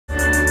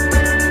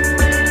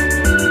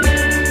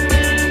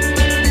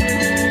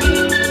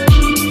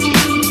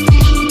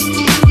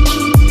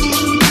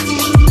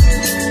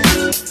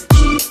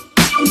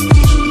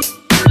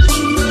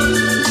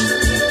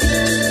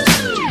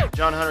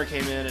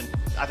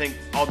think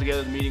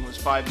altogether the meeting was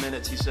 5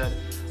 minutes. He said,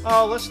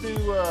 oh, let's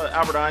do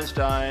Albert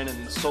Einstein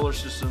and solar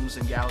systems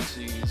and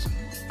galaxies.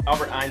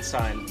 Albert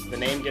Einstein, the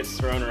name gets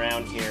thrown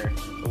around here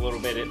a little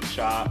bit at the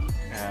shop.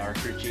 Our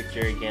crew chief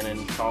Jerry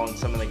Gannon calling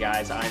some of the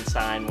guys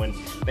Einstein when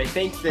they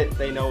think that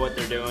they know what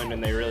they're doing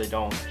and they really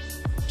don't.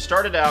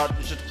 Started out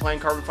as just a plain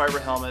carbon fiber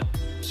helmet,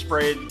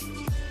 sprayed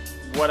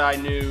what I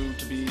knew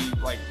to be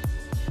like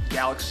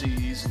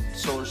galaxies and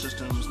solar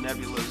systems,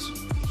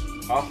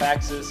 nebulas.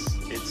 Off-axis,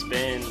 it's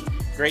been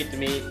great to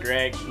meet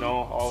Greg,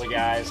 Noel, all the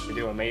guys. They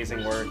do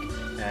amazing work.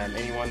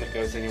 Anyone that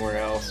goes anywhere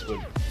else would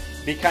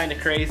be kind of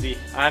crazy.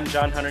 I'm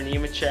John Hunter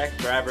Nemechek,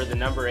 driver of the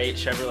number 8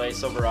 Chevrolet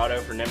Silverado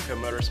for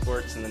Nemechek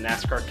Motorsports in the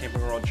NASCAR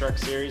Camping World Truck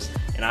Series,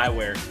 and I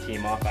wear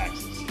Team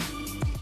Off-Axis.